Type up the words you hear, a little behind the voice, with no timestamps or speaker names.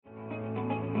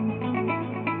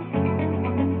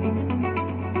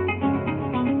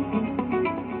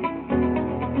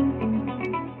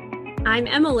I'm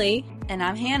Emily. And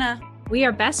I'm Hannah. We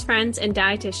are best friends and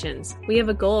dietitians. We have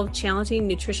a goal of challenging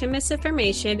nutrition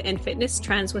misinformation and fitness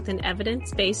trends with an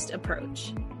evidence-based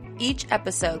approach. Each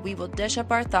episode, we will dish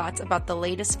up our thoughts about the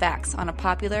latest facts on a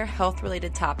popular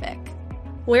health-related topic.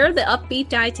 We're the Upbeat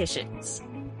Dietitians.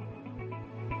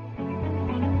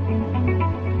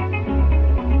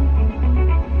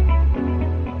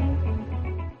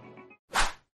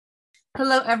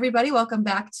 Hello, everybody. Welcome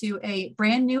back to a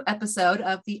brand new episode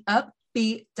of the Upbeat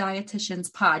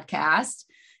Dietitians podcast.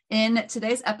 In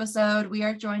today's episode, we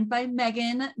are joined by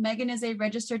Megan. Megan is a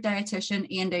registered dietitian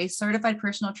and a certified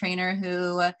personal trainer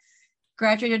who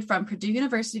graduated from Purdue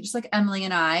University, just like Emily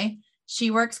and I.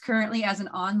 She works currently as an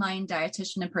online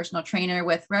dietitian and personal trainer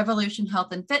with Revolution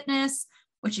Health and Fitness,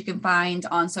 which you can find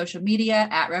on social media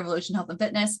at Revolution Health and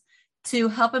Fitness, to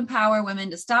help empower women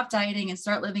to stop dieting and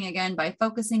start living again by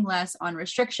focusing less on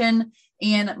restriction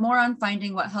and more on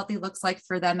finding what healthy looks like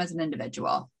for them as an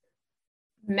individual.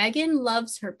 Megan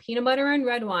loves her peanut butter and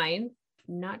red wine,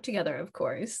 not together, of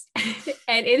course.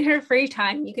 And in her free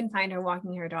time, you can find her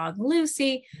walking her dog,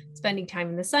 Lucy, spending time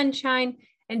in the sunshine,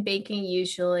 and baking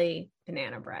usually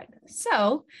banana bread.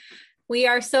 So we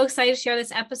are so excited to share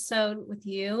this episode with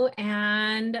you,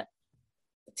 and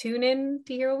tune in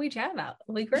to hear what we chat about.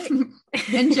 It'll be great.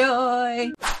 Enjoy.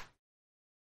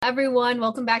 Everyone,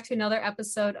 welcome back to another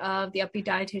episode of the Upbeat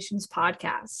Dietitians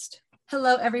podcast.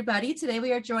 Hello, everybody. Today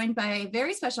we are joined by a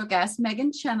very special guest,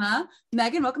 Megan Chemma.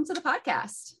 Megan, welcome to the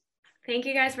podcast. Thank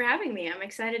you guys for having me. I'm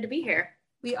excited to be here.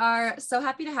 We are so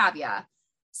happy to have you.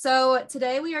 So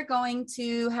today we are going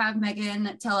to have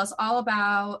Megan tell us all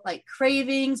about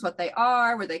cravings, what they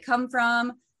are, where they come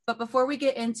from. But before we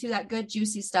get into that good,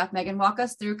 juicy stuff, Megan, walk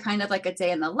us through kind of like a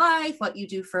day in the life, what you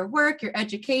do for work, your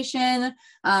education.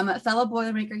 Fellow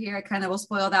Boilermaker here, I kind of will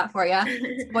spoil that for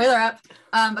you. Spoiler up,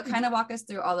 but kind of walk us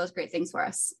through all those great things for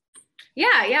us.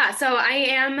 Yeah. So I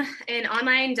am an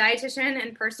online dietitian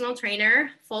and personal trainer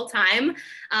full-time.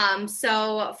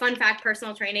 So fun fact,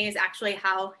 personal training is actually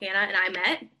how Hannah and I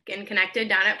met and connected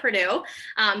down at Purdue.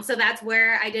 So that's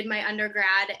where I did my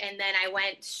undergrad. And then I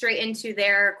went straight into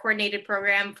their coordinated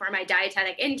program for my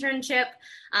dietetic internship.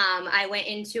 I went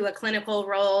into a clinical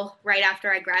role right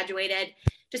after I graduated.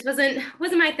 Just wasn't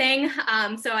my thing.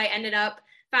 So I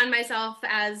found myself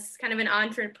as kind of an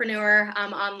entrepreneur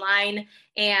online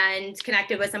and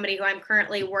connected with somebody who I'm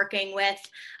currently working with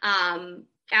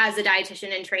as a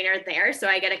dietitian and trainer there. So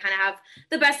I get to kind of have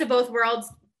the best of both worlds,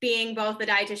 being both a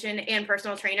dietitian and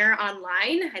personal trainer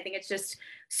online. I think it's just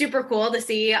super cool to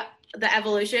see the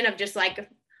evolution of just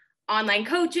online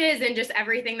coaches and just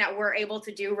everything that we're able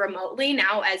to do remotely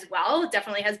now as well. It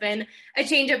definitely has been a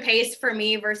change of pace for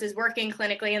me versus working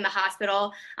clinically in the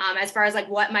hospital as far as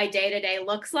what my day-to-day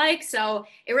looks like. So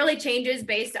it really changes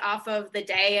based off of the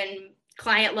day and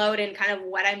client load and kind of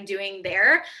what I'm doing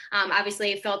there.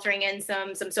 Obviously filtering in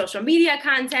some social media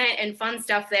content and fun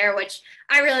stuff there, which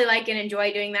I really like and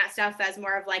enjoy doing that stuff as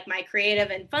more of my creative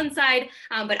and fun side.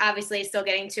 But obviously still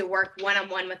getting to work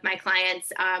one-on-one with my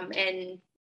clients and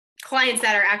clients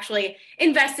that are actually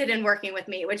invested in working with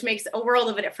me, which makes a world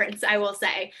of a difference, I will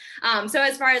say. So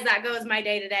as far as that goes, my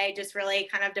day-to-day just really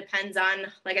kind of depends on,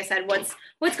 like I said,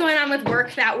 what's going on with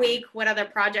work that week, what other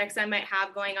projects I might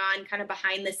have going on kind of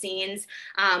behind the scenes,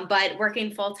 but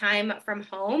working full-time from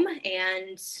home.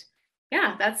 And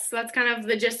yeah, that's kind of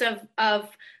the gist of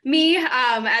me.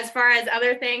 As far as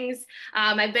other things,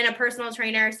 I've been a personal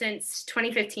trainer since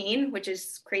 2015, which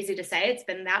is crazy to say. It's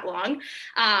been that long.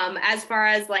 As far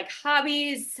as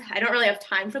hobbies, I don't really have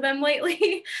time for them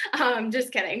lately.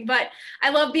 Just kidding. But I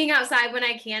love being outside when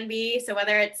I can be. So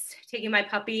whether it's taking my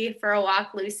puppy for a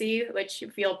walk, Lucy, which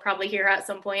you'll probably hear at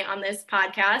some point on this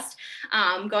podcast,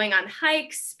 going on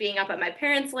hikes, being up at my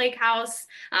parents' lake house.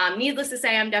 Needless to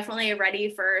say, I'm definitely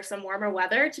ready for some warmer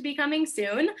weather to be coming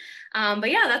soon. But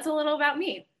yeah, that's a little about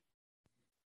me.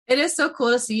 It is so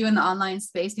cool to see you in the online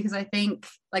space because I think,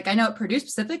 I know at Purdue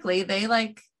specifically, they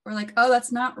were oh,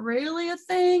 that's not really a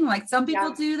thing. Some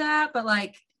people do that, but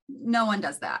no one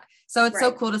does that. So it's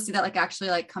so cool to see that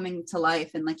actually coming to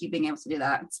life and you being able to do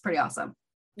that. It's pretty awesome.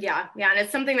 Yeah. And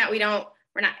it's something that we're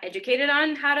not educated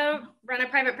on how to run a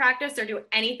private practice or do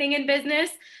anything in business.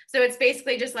 So it's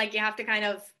basically just you have to kind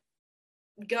of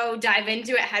go dive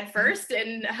into it head first.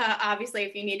 And obviously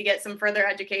if you need to get some further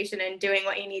education and doing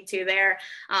what you need to there.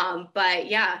 But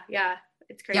yeah,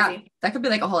 it's crazy. Yeah, that could be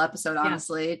a whole episode,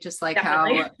 honestly. Just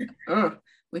definitely. How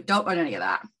we don't want any of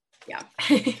that. Yeah.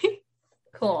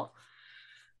 Cool.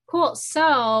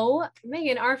 So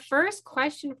Megan, our first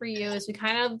question for you is we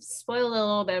kind of spoiled a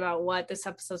little bit about what this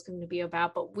episode is going to be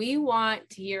about, but we want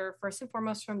to hear first and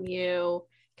foremost from you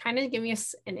kind of giving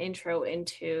us an intro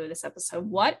into this episode.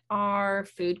 What are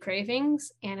food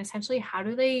cravings, and essentially how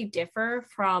do they differ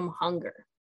from hunger?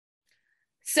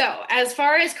 So as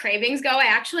far as cravings go,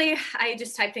 I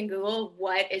just typed in Google,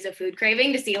 what is a food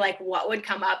craving, to see like what would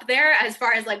come up there as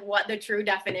far as like what the true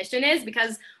definition is,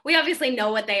 because we obviously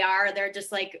know what they are. They're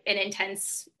just like an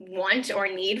intense want or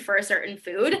need for a certain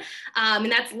food.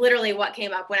 And that's literally what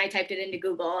came up when I typed it into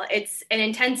Google. It's an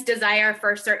intense desire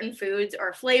for certain foods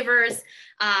or flavors.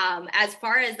 As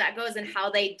far as that goes and how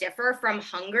they differ from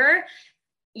hunger,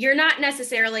 you're not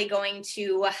necessarily going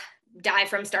to die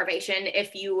from starvation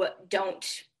if you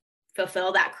don't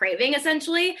fulfill that craving,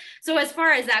 essentially. So as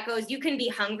far as that goes, you can be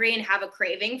hungry and have a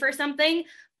craving for something,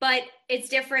 but it's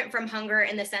different from hunger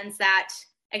in the sense that,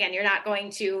 again, you're not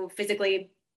going to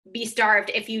physically be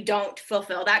starved if you don't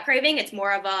fulfill that craving. It's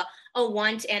more of a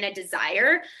want and a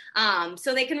desire.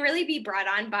 So they can really be brought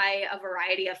on by a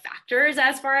variety of factors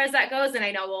as far as that goes. And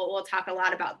I know we'll talk a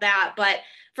lot about that. But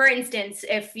for instance,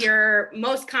 if you're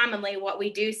most commonly, what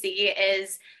we do see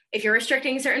is if you're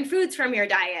restricting certain foods from your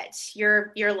diet,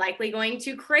 you're likely going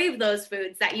to crave those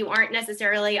foods that you aren't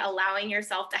necessarily allowing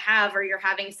yourself to have, or you're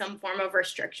having some form of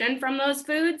restriction from those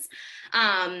foods.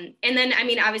 And then, I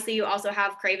mean, obviously you also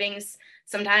have cravings.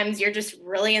 Sometimes you're just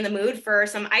really in the mood for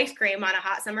some ice cream on a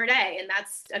hot summer day, and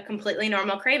that's a completely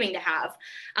normal craving to have.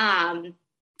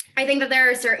 I think that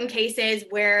there are certain cases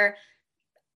where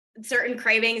certain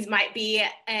cravings might be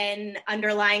an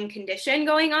underlying condition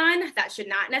going on that should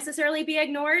not necessarily be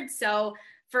ignored. So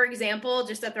for example,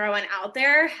 just to throw one out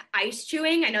there, ice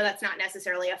chewing, I know that's not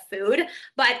necessarily a food,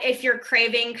 but if you're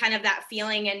craving kind of that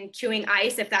feeling and chewing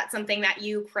ice, if that's something that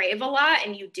you crave a lot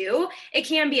and you do, it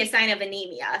can be a sign of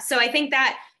anemia. So I think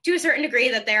that to a certain degree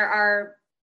that there are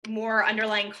more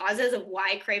underlying causes of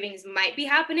why cravings might be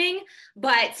happening.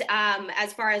 But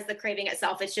as far as the craving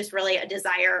itself, it's just really a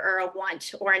desire or a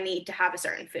want or a need to have a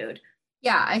certain food.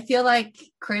 Yeah, I feel like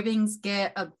cravings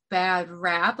get a bad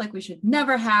rap. Like we should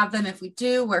never have them. If we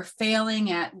do, we're failing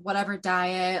at whatever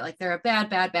diet. Like they're a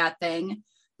bad thing.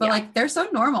 But like they're so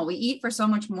normal. We eat for so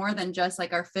much more than just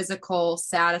like our physical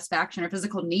satisfaction or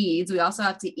physical needs. We also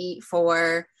have to eat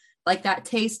for like that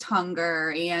taste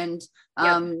hunger and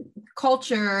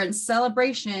culture and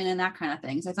celebration and that kind of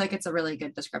thing. So I feel like it's a really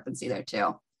good discrepancy there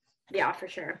too. Yeah, for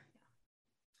sure.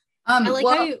 I like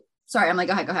how you, sorry, I'm like,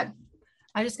 go ahead.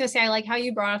 I was just gonna say, I like how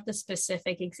you brought up the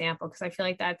specific example, because I feel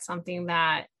like that's something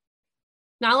that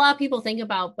not a lot of people think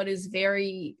about, but is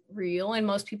very real. And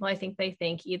most people, I think they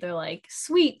think either like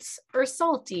sweets or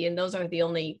salty, and those are the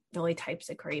only types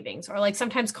of cravings, or like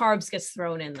sometimes carbs gets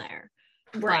thrown in there.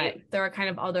 Right. But there are kind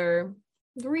of other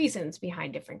reasons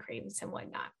behind different cravings and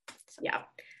whatnot. So. Yeah.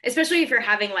 Especially if you're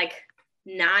having like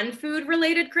non-food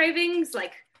related cravings,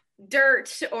 like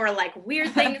dirt or like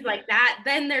weird things like that,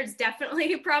 then there's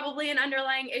definitely probably an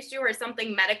underlying issue or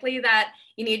something medically that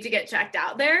you need to get checked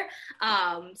out there.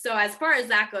 So as far as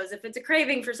that goes, if it's a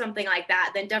craving for something like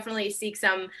that, then definitely seek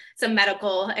some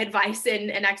medical advice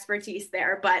and expertise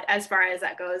there. But as far as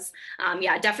that goes,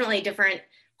 definitely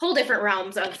whole different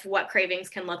realms of what cravings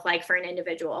can look like for an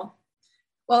individual.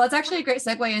 Well, it's actually a great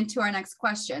segue into our next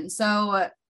question. So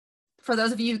for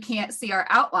those of you who can't see our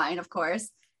outline, of course,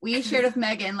 we shared with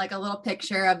Megan like a little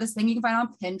picture of this thing you can find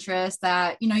on Pinterest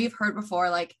that, you know, you've heard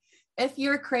before. Like if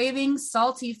you're craving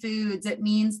salty foods, it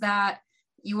means that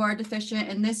you are deficient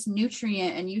in this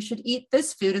nutrient and you should eat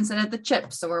this food instead of the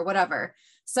chips or whatever.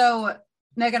 So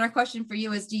Megan, our question for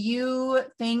you is, do you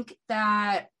think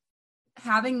that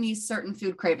having these certain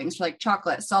food cravings for like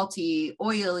chocolate, salty,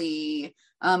 oily,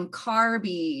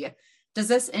 carby, does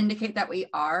this indicate that we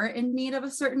are in need of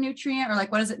a certain nutrient? Or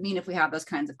like, what does it mean if we have those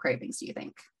kinds of cravings, do you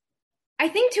think? I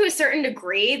think to a certain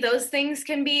degree, those things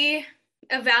can be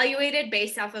evaluated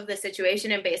based off of the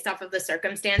situation and based off of the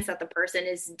circumstance that the person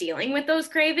is dealing with those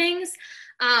cravings.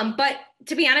 But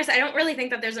to be honest, I don't really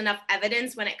think that there's enough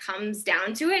evidence when it comes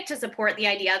down to it to support the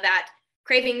idea that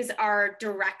cravings are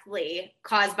directly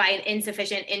caused by an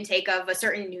insufficient intake of a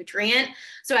certain nutrient.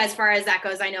 So as far as that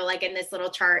goes, I know like in this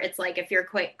little chart, it's like if you're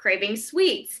craving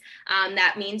sweets,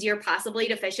 that means you're possibly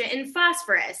deficient in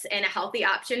phosphorus, and a healthy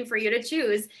option for you to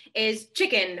choose is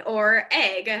chicken or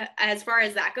egg. As far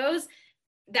as that goes,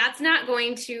 that's not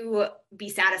going to be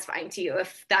satisfying to you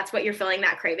if that's what you're filling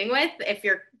that craving with. If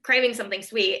you're craving something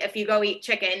sweet, if you go eat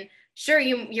chicken, sure,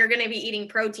 you're going to be eating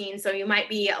protein, so you might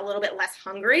be a little bit less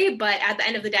hungry. But at the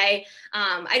end of the day,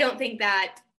 I don't think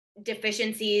that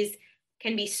deficiencies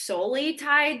can be solely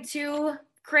tied to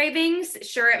cravings.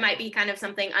 Sure, it might be kind of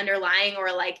something underlying,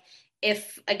 or like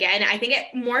if, again, I think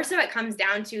it comes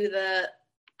down to the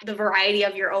the variety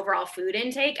of your overall food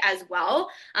intake as well.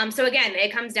 So again,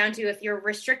 it comes down to if you're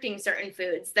restricting certain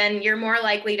foods, then you're more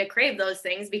likely to crave those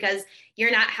things because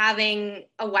you're not having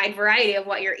a wide variety of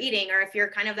what you're eating. Or if you're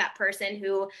kind of that person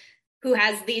who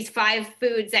has these 5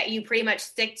 foods that you pretty much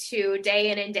stick to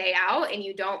day in and day out, and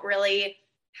you don't really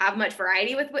have much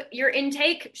variety with your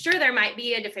intake, sure, there might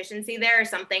be a deficiency there or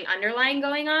something underlying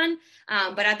going on.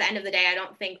 But at the end of the day, I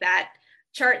don't think that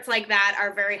charts like that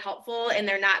are very helpful, and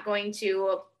they're not going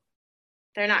to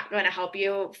help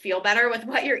you feel better with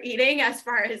what you're eating as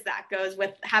far as that goes,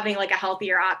 with having like a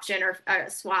healthier option or a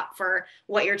swap for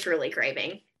what you're truly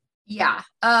craving. Yeah.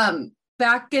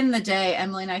 Back in the day,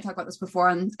 Emily and I talked about this before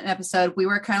on an episode, we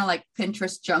were kind of like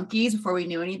Pinterest junkies before we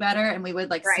knew any better. And we would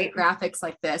like see graphics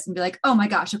like this and be like, oh my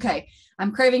gosh, okay,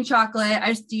 I'm craving chocolate.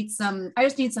 I just need some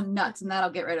nuts and that'll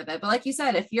get rid of it. But like you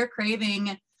said, if you're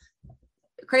craving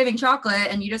chocolate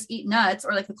and you just eat nuts,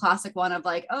 or like the classic one of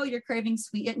like, oh, you're craving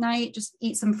sweet at night, just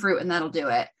eat some fruit and that'll do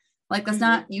it. Like that's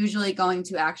not usually going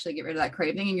to actually get rid of that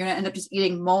craving, and you're gonna end up just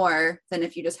eating more than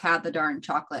if you just had the darn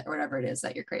chocolate or whatever it is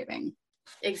that you're craving.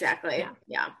 Exactly.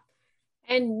 Yeah.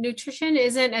 And nutrition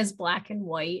isn't as black and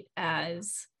white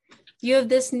as you have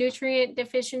this nutrient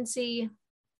deficiency,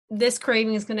 this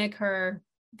craving is going to occur,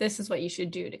 this is what you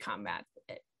should do to combat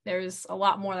it. There's a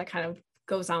lot more that kind of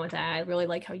goes on with that. I really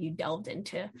like how you delved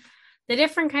into the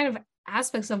different kind of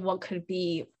aspects of what could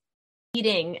be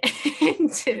feeding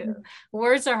into,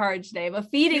 words are hard today, but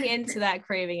feeding into that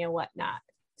craving and whatnot.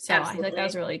 So absolutely. I feel like that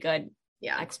was a really good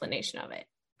explanation of it.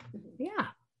 Yeah.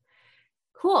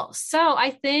 Cool. So I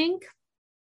think,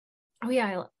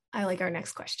 I like our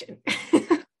next question.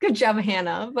 Good job,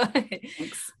 Hannah. But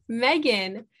thanks.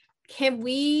 Megan,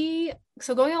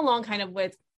 so going along kind of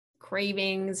with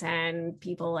cravings, and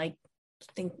people like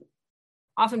think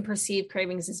often perceive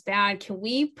cravings as bad, can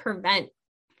we prevent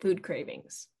food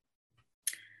cravings?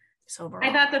 So overall,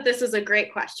 I thought that this was a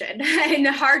great question and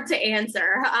hard to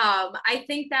answer. I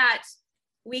think that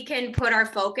we can put our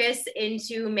focus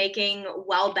into making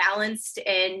well-balanced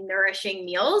and nourishing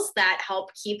meals that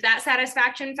help keep that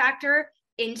satisfaction factor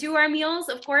into our meals,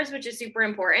 of course, which is super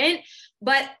important.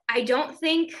 But I don't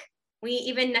think we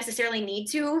even necessarily need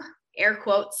to, air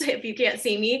quotes, if you can't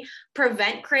see me,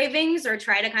 prevent cravings or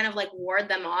try to kind of like ward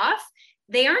them off.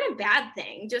 They aren't a bad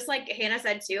thing. Just like Hannah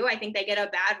said too, I think they get a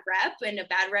bad rep and a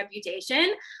bad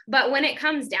reputation. But when it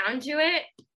comes down to it,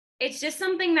 it's just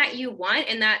something that you want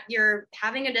and that you're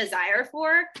having a desire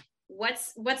for.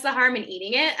 What's the harm in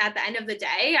eating it at the end of the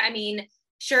day? I mean,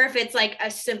 sure, if it's like a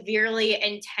severely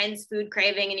intense food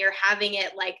craving and you're having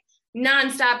it like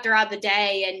nonstop throughout the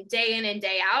day and day in and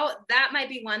day out, that might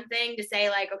be one thing to say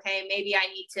like, okay, maybe I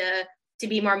need to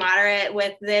be more moderate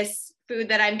with this food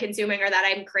that I'm consuming or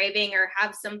that I'm craving, or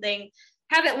have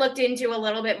it looked into a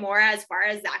little bit more as far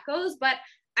as that goes. But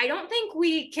I don't think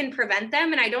we can prevent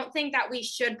them, and I don't think that we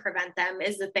should prevent them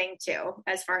is the thing too,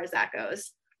 as far as that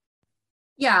goes.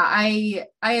 Yeah, I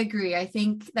agree. I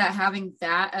think that having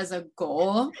that as a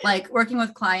goal, like working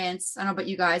with clients, I don't know about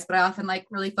you guys, but I often like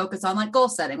really focus on like goal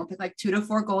setting. We'll pick like 2 to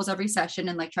 4 goals every session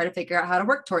and like try to figure out how to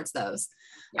work towards those.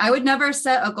 Yeah. I would never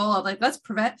set a goal of like, let's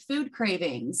prevent food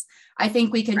cravings. I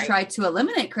think we can try to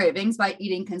eliminate cravings by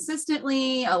eating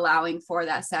consistently, allowing for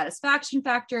that satisfaction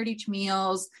factor at each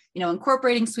meals,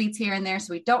 incorporating sweets here and there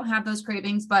so we don't have those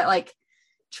cravings. But like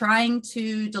trying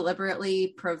to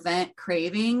deliberately prevent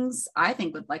cravings, I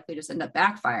think would likely just end up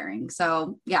backfiring.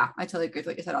 So yeah, I totally agree with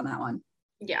what you said on that one.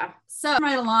 Yeah. So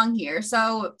right along here.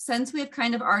 So since we've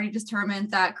kind of already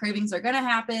determined that cravings are going to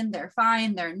happen, they're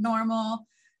fine, they're normal,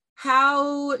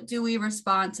 how do we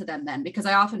respond to them then? Because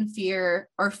I often fear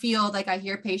or feel like I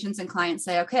hear patients and clients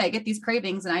say, okay, I get these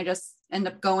cravings and I just end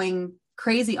up going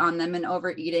crazy on them and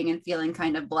overeating and feeling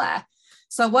kind of blah.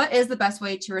 So what is the best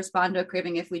way to respond to a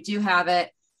craving if we do have it?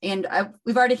 And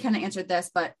we've already kind of answered this,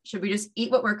 but should we just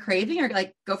eat what we're craving or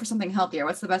like go for something healthier?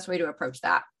 What's the best way to approach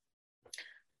that?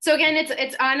 So again,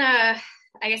 it's on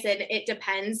I guess it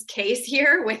depends case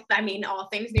here with, all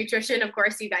things nutrition. Of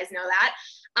course, you guys know that.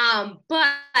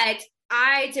 But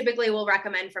I typically will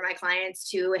recommend for my clients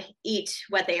to eat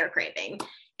what they are craving.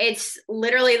 It's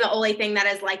literally the only thing that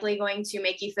is likely going to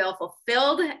make you feel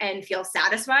fulfilled and feel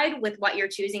satisfied with what you're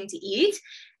choosing to eat.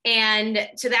 And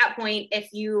to that point, if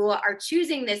you are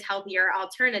choosing this healthier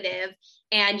alternative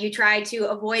and you try to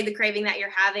avoid the craving that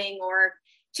you're having, or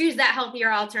choose that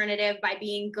healthier alternative by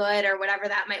being good or whatever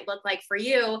that might look like for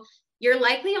you, you're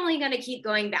likely only going to keep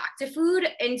going back to food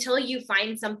until you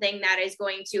find something that is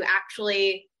going to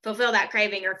actually fulfill that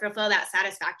craving or fulfill that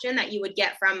satisfaction that you would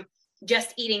get from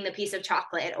just eating the piece of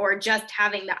chocolate or just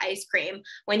having the ice cream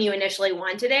when you initially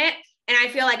wanted it. And I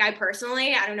feel like I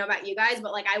personally, I don't know about you guys,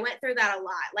 but like I went through that a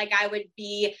lot. Like I would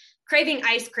be craving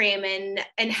ice cream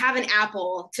and have an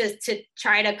apple to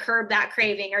try to curb that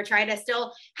craving, or try to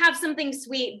still have something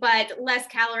sweet, but less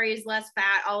calories, less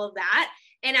fat, all of that.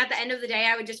 And at the end of the day,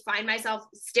 I would just find myself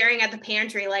staring at the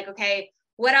pantry like, okay,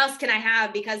 what else can I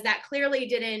have? Because that clearly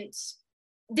didn't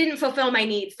fulfill my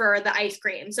need for the ice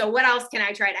cream. So what else can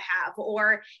I try to have?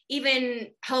 Or even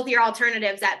healthier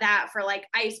alternatives at that for like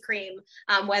ice cream,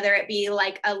 whether it be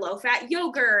like a low fat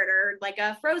yogurt or like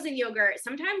a frozen yogurt.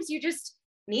 Sometimes you just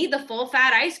need the full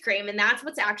fat ice cream, and that's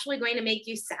what's actually going to make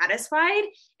you satisfied.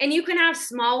 And you can have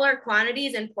smaller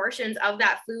quantities and portions of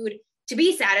that food to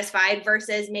be satisfied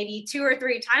versus maybe 2 or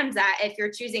 3 times that if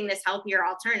you're choosing this healthier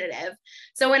alternative.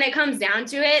 So when it comes down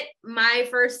to it, my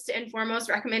first and foremost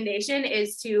recommendation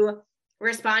is to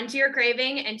respond to your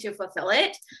craving and to fulfill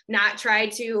it, not try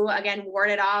to, again,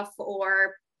 ward it off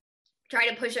or try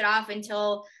to push it off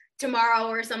until tomorrow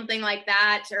or something like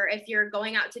that. Or if you're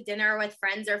going out to dinner with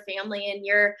friends or family and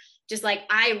you're just like,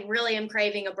 I really am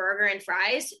craving a burger and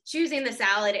fries, choosing the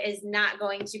salad is not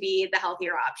going to be the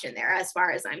healthier option there as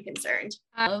far as I'm concerned.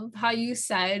 I love how you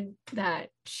said that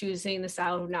choosing the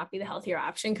salad would not be the healthier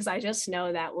option, because I just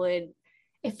know that would,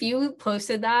 if you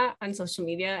posted that on social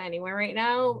media anywhere right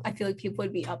now, I feel like people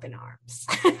would be up in arms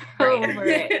over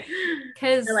it.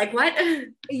 Because they're like, what?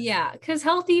 Yeah, because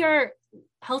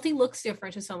healthy looks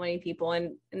different to so many people.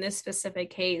 And in this specific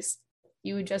case,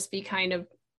 you would just be kind of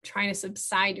trying to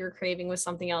subside your craving with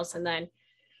something else. And then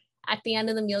at the end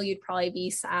of the meal, you'd probably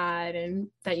be sad and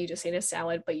that you just ate a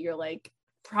salad, but you're like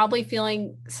probably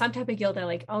feeling some type of guilt that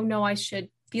like, oh no, I should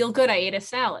feel good. I ate a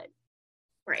salad.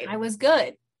 Right. I was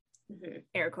good. Mm-hmm.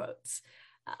 Air quotes.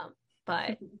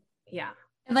 But yeah.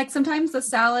 And like sometimes the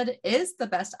salad is the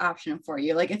best option for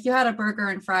you. Like if you had a burger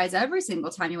and fries every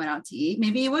single time you went out to eat,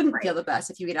 maybe you wouldn't feel the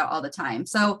best if you eat out all the time.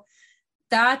 So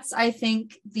that's, I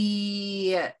think,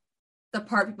 the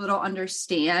part people don't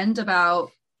understand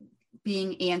about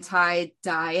being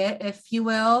anti-diet, if you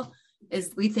will,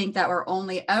 is we think that we're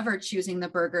only ever choosing the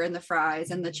burger and the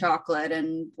fries and the chocolate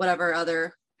and whatever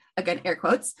other, again, air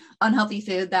quotes, unhealthy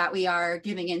food that we are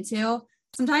giving into.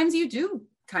 Sometimes you do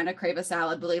kind of crave a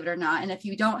salad, believe it or not. And if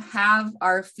you don't have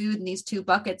our food in these 2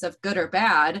 buckets of good or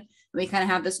bad, we kind of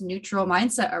have this neutral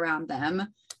mindset around them.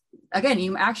 Again,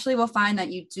 you actually will find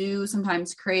that you do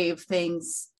sometimes crave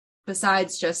things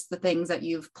besides just the things that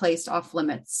you've placed off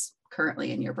limits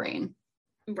currently in your brain.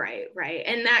 Right.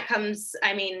 And that comes,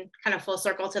 I mean, kind of full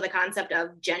circle to the concept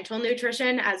of gentle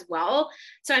nutrition as well.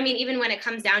 So, I mean, even when it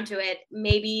comes down to it,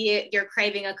 maybe you're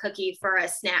craving a cookie for a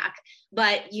snack,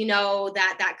 but you know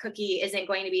that cookie isn't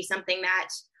going to be something that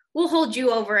will hold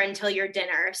you over until your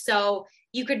dinner. So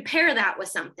you could pair that with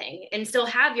something and still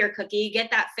have your cookie,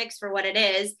 get that fix for what it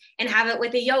is, and have it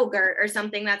with a yogurt or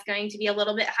something that's going to be a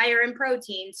little bit higher in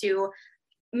protein to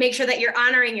make sure that you're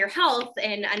honoring your health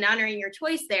and honoring your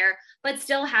choice there, but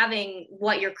still having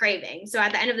what you're craving. So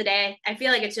at the end of the day, I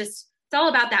feel like it's all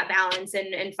about that balance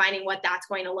and finding what that's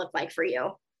going to look like for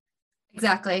you.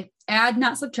 Exactly. Add,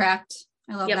 not subtract.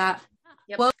 I love that.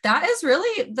 Yep. Well, that is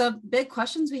really the big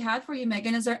questions we had for you,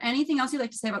 Megan. Is there anything else you'd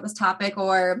like to say about this topic?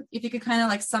 Or if you could kind of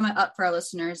like sum it up for our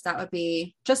listeners, that would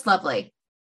be just lovely.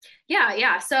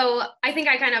 Yeah. So I think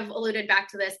I kind of alluded back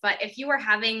to this, but if you are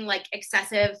having like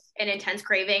excessive and intense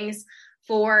cravings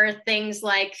for things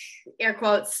like, air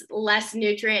quotes, less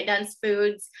nutrient dense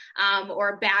foods,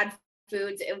 or bad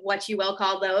foods, what you will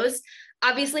call those,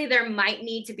 obviously there might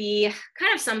need to be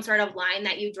kind of some sort of line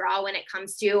that you draw when it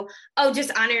comes to,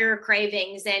 just honor your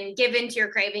cravings and give into your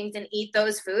cravings and eat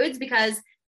those foods, because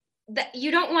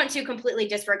you don't want to completely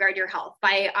disregard your health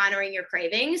by honoring your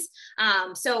cravings.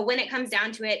 So when it comes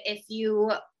down to it, if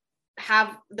you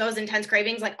have those intense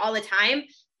cravings like all the time,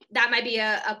 that might be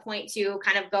a point to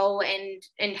kind of go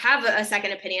and have a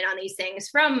second opinion on these things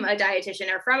from a dietitian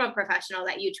or from a professional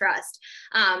that you trust.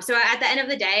 So at the end of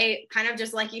the day, kind of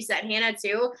just like you said, Hannah,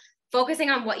 too,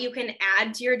 focusing on what you can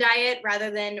add to your diet rather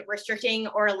than restricting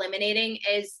or eliminating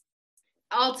is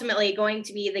ultimately going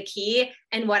to be the key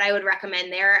and what I would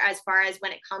recommend there as far as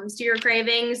when it comes to your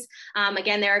cravings.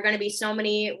 Again, there are going to be so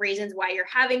many reasons why you're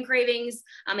having cravings,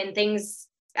 and things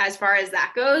as far as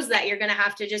that goes, that you're going to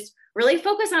have to just really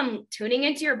focus on tuning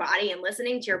into your body and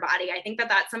listening to your body. I think that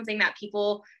that's something that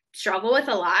people struggle with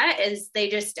a lot, is they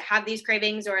just have these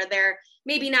cravings, or they're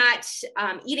maybe not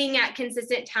eating at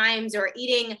consistent times or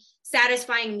eating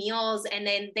satisfying meals, and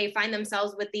then they find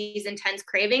themselves with these intense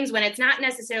cravings when it's not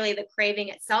necessarily the craving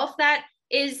itself that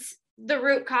is the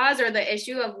root cause or the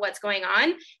issue of what's going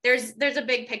on, there's a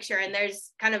big picture, and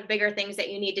there's kind of bigger things that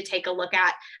you need to take a look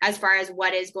at as far as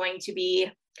what is going to be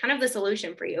kind of the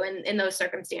solution for you in those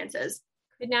circumstances.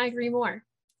 Could not agree more.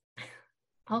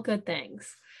 All good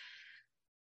things.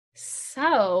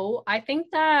 So I think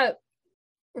that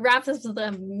wraps up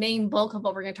the main bulk of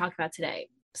what we're going to talk about today.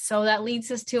 So that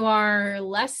leads us to our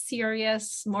less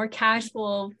serious, more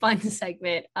casual, fun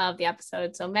segment of the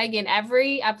episode. So Megan,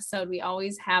 every episode, we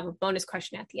always have a bonus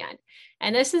question at the end.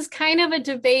 And this is kind of a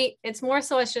debate. It's more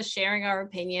so us just sharing our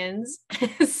opinions.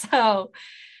 So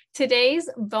today's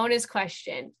bonus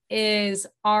question is,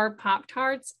 are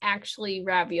Pop-Tarts actually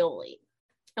ravioli?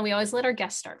 And we always let our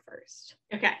guests start first.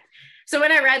 Okay. So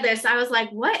when I read this, I was like,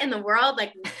 what in the world?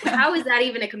 Like, how is that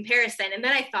even a comparison? And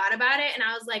then I thought about it and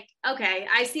I was like, okay,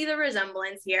 I see the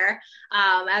resemblance here.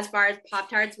 As far as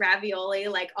Pop-Tarts, ravioli,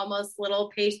 like almost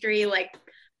little pastry, like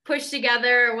pushed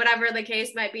together, whatever the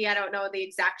case might be. I don't know the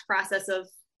exact process of,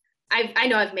 I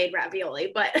know I've made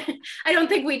ravioli, but I don't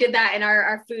think we did that in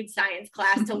our food science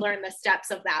class to learn the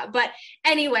steps of that. But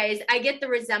anyways, I get the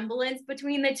resemblance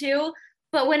between the two.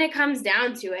 But when it comes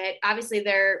down to it, obviously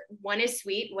one is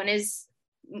sweet, one is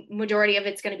majority of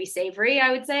it's going to be savory,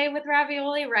 I would say, with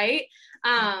ravioli, right?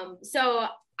 So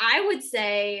I would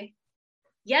say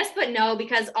yes, but no,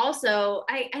 because also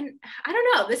I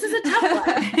don't know, this is a tough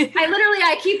one.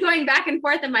 I keep going back and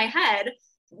forth in my head.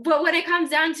 But when it comes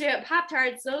down to it,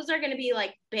 Pop-Tarts, those are going to be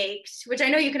like baked, which I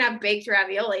know you can have baked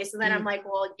ravioli. So then I'm like,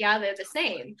 well, yeah, they're the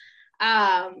same.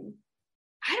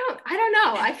 I don't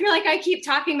know. I feel like I keep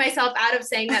talking myself out of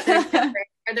saying that they're different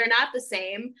or they're not the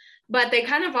same, but they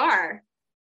kind of are.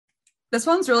 This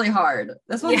one's really hard.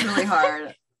 Really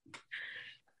hard.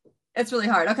 It's really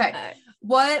hard. Okay.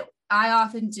 What I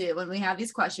often do when we have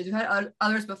these questions, we've had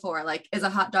others before, like, is a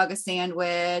hot dog a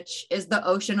sandwich? Is the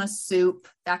ocean a soup?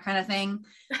 That kind of thing.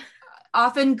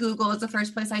 Often Google is the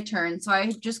first place I turn. So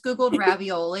I just Googled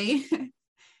ravioli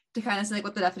to kind of see like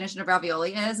what the definition of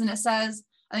ravioli is. And it says,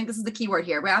 I think this is the key word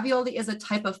here. Ravioli is a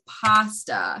type of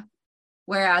pasta,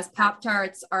 whereas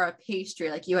Pop-Tarts are a pastry,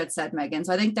 like you had said, Megan.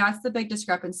 So I think that's the big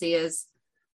discrepancy, is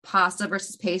pasta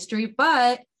versus pastry.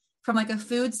 But from like a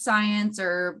food science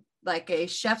or like a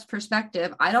chef's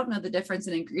perspective, I don't know the difference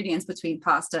in ingredients between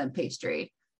pasta and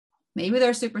pastry. Maybe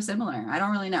they're super similar. I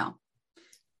don't really know.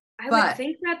 I would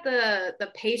think that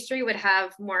the pastry would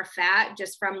have more fat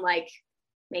just from like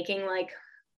making like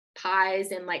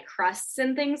pies and like crusts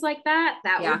and things like that.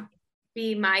 That would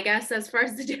be my guess as far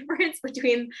as the difference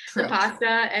between the pasta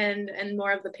and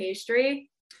more of the pastry.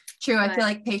 True. But I feel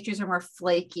like pastries are more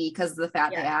flaky because of the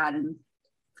fat they add, and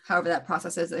however that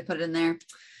process is, they put it in there.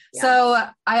 Yeah. So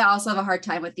I also have a hard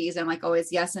time with these. I'm like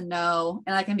always yes and no,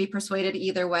 and I can be persuaded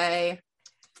either way,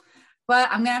 but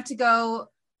I'm gonna have to go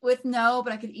with no,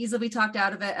 but I could easily be talked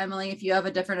out of it. Emily, if you have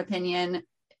a different opinion,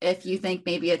 if you think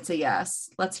maybe it's a yes,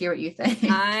 let's hear what you think.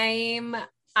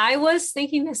 I was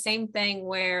thinking the same thing,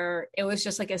 where it was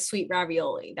just like a sweet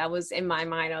ravioli. That was in my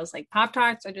mind. I was like,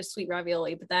 Pop-Tarts are just sweet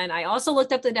ravioli. But then I also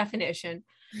looked up the definition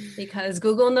because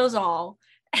Google knows all.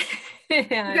 You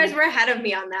guys were ahead of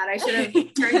me on that. I should have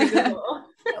turned to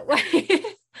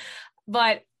Google.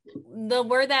 But the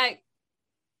word that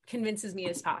convinces me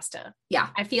is pasta. Yeah.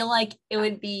 I feel like it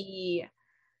would be,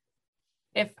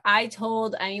 if I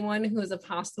told anyone who was a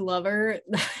pasta lover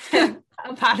that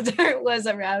a Pop-Tart was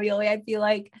a ravioli, I feel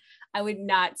like I would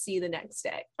not see the next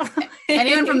day.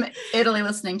 Anyone from Italy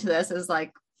listening to this is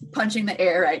like punching the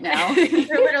air right now. They're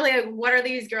literally like, what are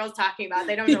these girls talking about?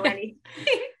 They don't know anything.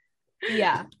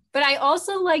 Yeah. But I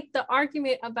also like the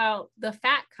argument about the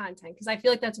fat content, because I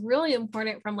feel like that's really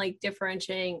important from like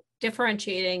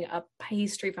differentiating a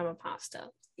pastry from a pasta.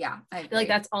 Yeah. I feel like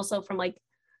that's also from like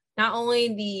not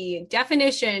only the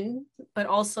definition, but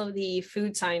also the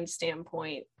food science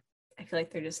standpoint. I feel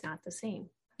like they're just not the same.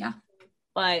 Yeah.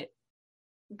 But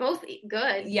both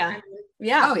good. Yeah.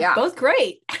 Yeah. Oh yeah. Both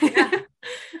great. Yeah.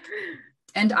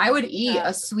 And I would eat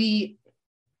a sweet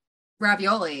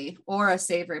ravioli or a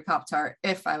savory Pop-Tart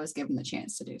if I was given the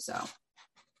chance to do so.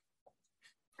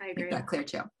 I agree. Make that clear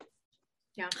too.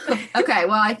 Yeah. Okay.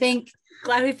 Well, I think.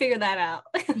 Glad we figured that out.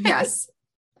 Yes.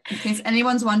 In case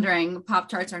anyone's wondering,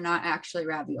 Pop-Tarts are not actually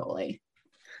ravioli.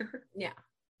 Yeah.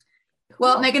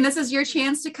 Well, Megan, this is your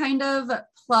chance to kind of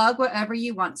plug whatever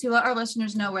you want to. Let our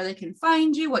listeners know where they can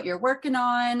find you, what you're working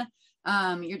on,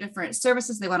 your different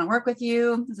services they want to work with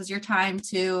you. This is your time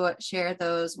to share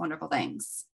those wonderful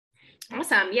things.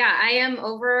 Awesome. Yeah, I am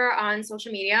over on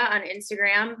social media on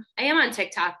Instagram. I am on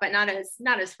TikTok, but not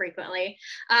as frequently.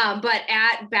 But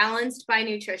at Balanced by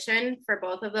Nutrition for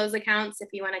both of those accounts. If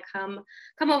you want to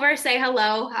come over, say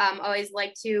hello. Always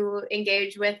like to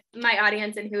engage with my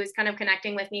audience and who is kind of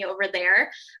connecting with me over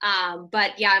there.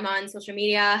 But yeah, I'm on social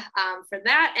media for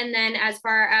that. And then as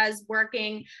far as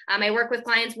working, I work with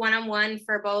clients one-on-one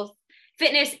for both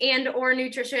fitness and or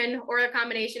nutrition or a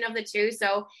combination of the two.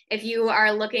 So if you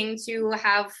are looking to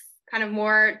have kind of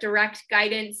more direct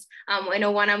guidance in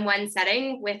a one-on-one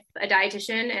setting with a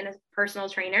dietitian and a personal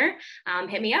trainer,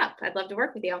 hit me up. I'd love to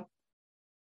work with you.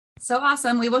 So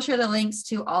awesome. We will share the links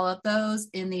to all of those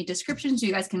in the description so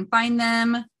you guys can find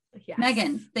them. Yes.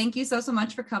 Megan, thank you so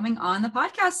much for coming on the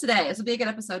podcast today. This will be a good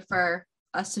episode for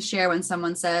us to share when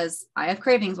someone says, I have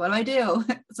cravings. What do I do?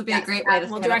 This will be a great way to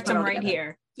we'll direct them right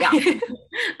here. Yeah.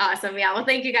 Awesome. Yeah. Well,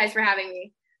 thank you guys for having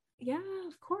me. Yeah,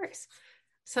 of course.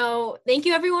 So thank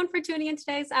you everyone for tuning in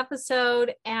today's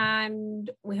episode.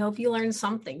 And we hope you learned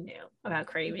something new about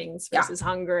cravings versus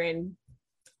hunger and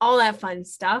all that fun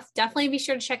stuff. Definitely be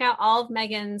sure to check out all of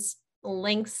Megan's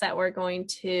links that we're going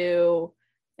to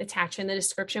attach in the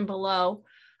description below.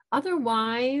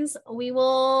 Otherwise, we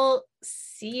will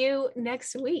see you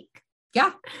next week.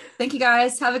 Yeah. Thank you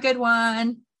guys. Have a good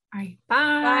one. All right. Bye.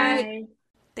 Bye.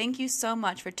 Thank you so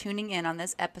much for tuning in on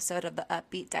this episode of the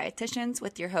Upbeat Dietitians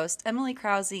with your hosts, Emily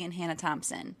Krause and Hannah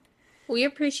Thompson. We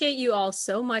appreciate you all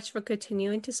so much for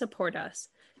continuing to support us.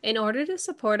 In order to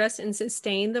support us and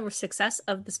sustain the success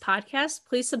of this podcast,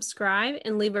 please subscribe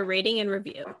and leave a rating and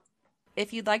review.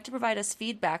 If you'd like to provide us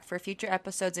feedback for future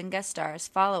episodes and guest stars,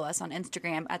 follow us on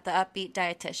Instagram at the Upbeat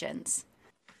Dietitians.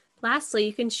 Lastly,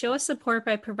 you can show us support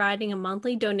by providing a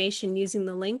monthly donation using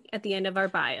the link at the end of our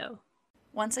bio.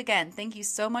 Once again, thank you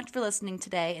so much for listening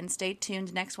today, and stay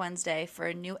tuned next Wednesday for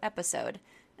a new episode.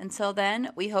 Until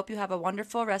then, we hope you have a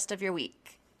wonderful rest of your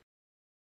week.